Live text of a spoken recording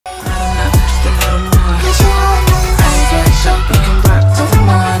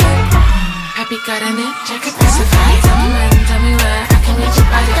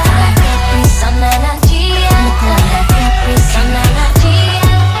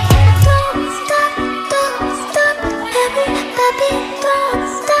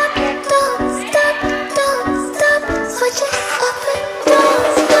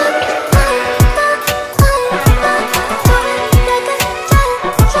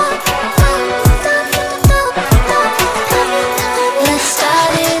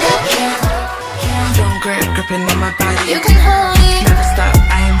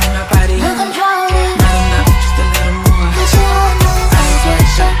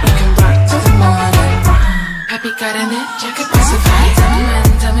got an itch, I could pacify. Tell me when,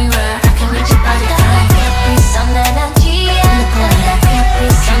 tell me where, I can reach your body fine. Can't be some energy, can't be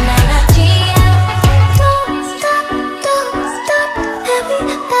some energy. Don't stop,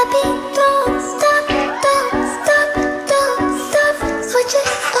 baby, baby, don't stop, switch it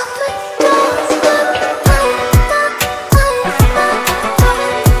up and don't stop.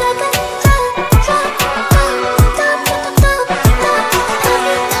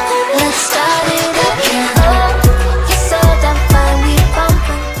 Let's start it again. You're so damn fine, we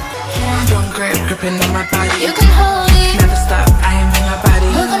bumping. Don't gripping on my body. You can hold it, never stop. I am in my body.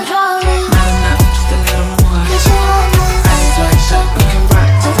 You control it, not enough, just a little more. Cause you want it, eyes wide shut, we can rock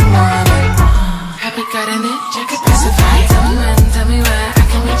till the morning. Happy got an itch, I could pacify. Tell me when, tell me where, I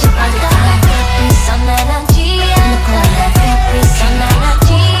can reach your body fine. Can't be some energy, can't be some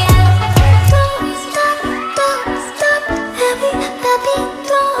energy. Don't stop, baby, baby,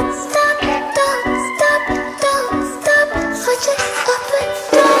 don't stop, switch it up and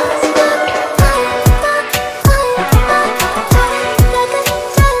don't stop.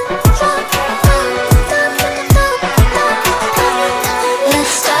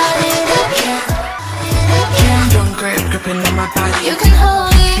 Let's start it again. Don't gripping on my body. You can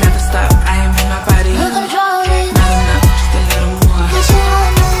hold it, never stop. I am in my body. You control it, not enough, just a little more. Cause you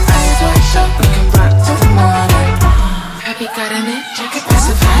want it, eyes wide shut, we can rock till the morning. Happy got an itch, I could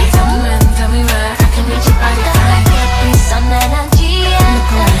pacify. Tell me when, tell me where, I can reach your body fine. Can't be some energy,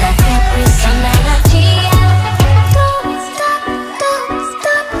 can't be some energy.